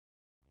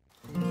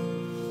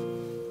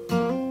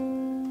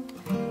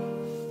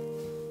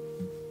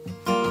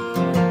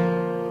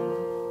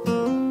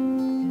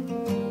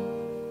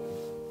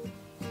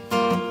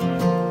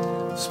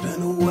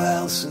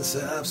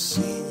since I've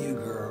seen you,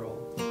 girl.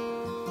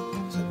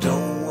 So I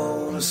don't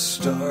want to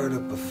start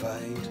up a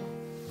fight.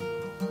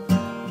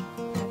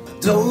 I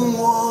don't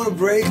want to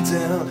break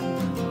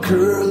down,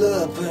 curl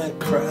up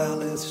and cry.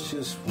 Let's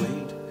just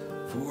wait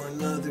for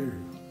another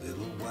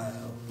little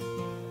while.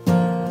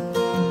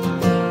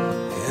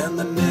 And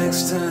the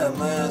next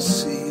time I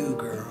see you,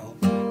 girl,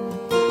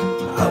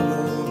 I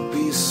won't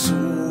be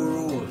sore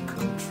or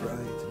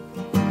contrite,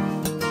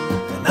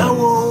 and I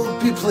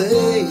won't be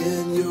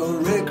playing your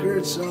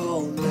records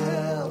all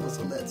now.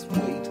 So let's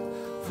wait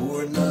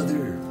for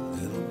another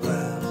little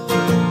while.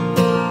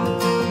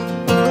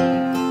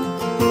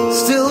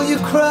 Still you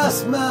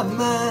cross my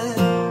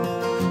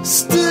mind,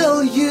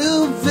 still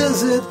you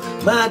visit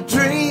my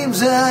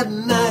dreams at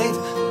night.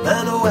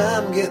 I know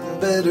I'm getting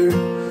better,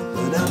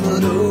 but I'm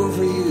not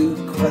over you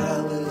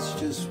quite. Let's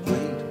just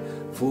wait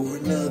for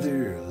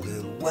another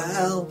little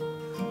while.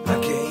 I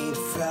can't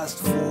fast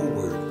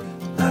forward,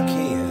 I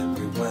can't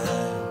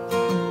rewind.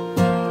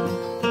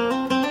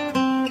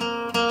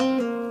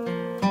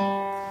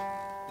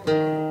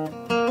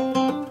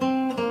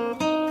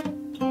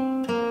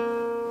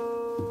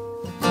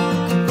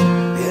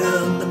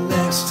 And the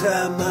next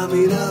time I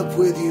meet up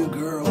with you,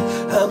 girl,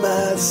 I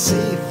might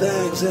see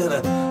things in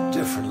a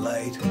different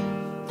light.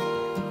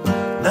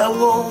 And I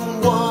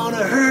won't want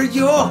to hurt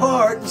your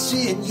heart, and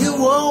seeing you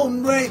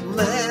won't break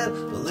mine.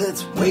 Well,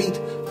 let's wait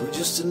for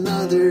just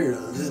another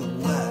little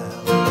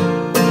while.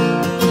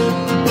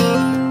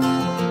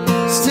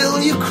 Still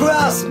you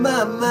cross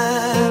my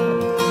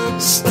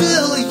mind,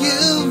 still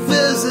you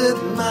visit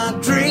my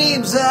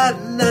dreams at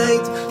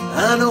night.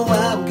 I know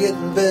I'm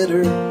getting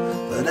better,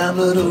 but I'm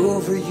not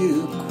over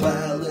you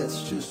quite.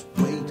 Let's just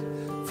wait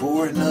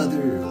for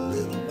another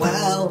little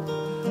while.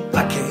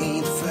 I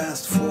can't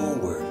fast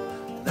forward,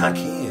 and I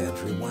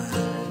can't rewind.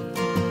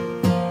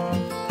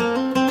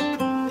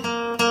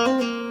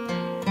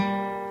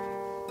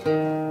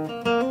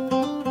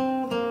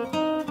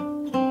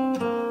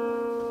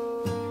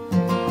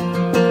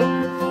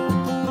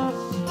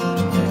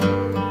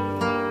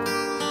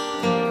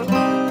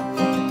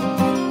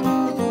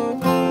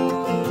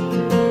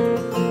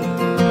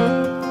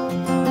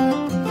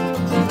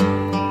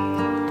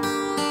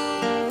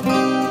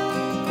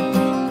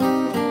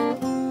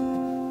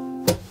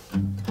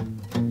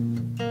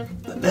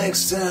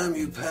 Next time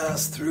you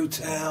pass through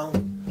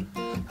town,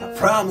 I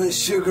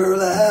promise you, girl,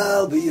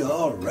 I'll be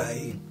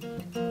alright.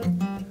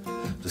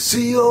 To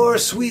see your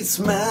sweet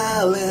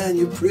smile and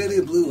your pretty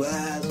blue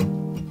eyes,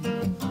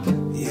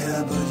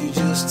 yeah, but you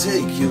just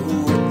take your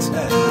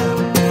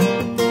time.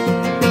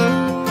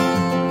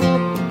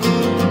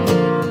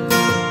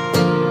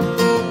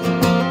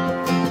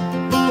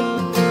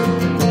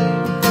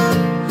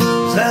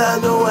 'Cause I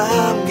know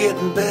I'm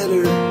getting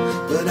better,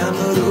 but I'm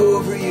not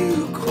over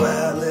you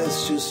quite.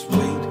 Let's just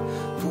wait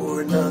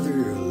for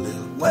another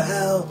little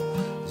while.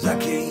 'Cause I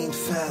can't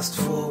fast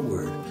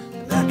forward,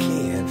 and I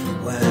can't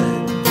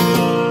rewind.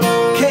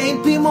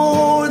 Can't be more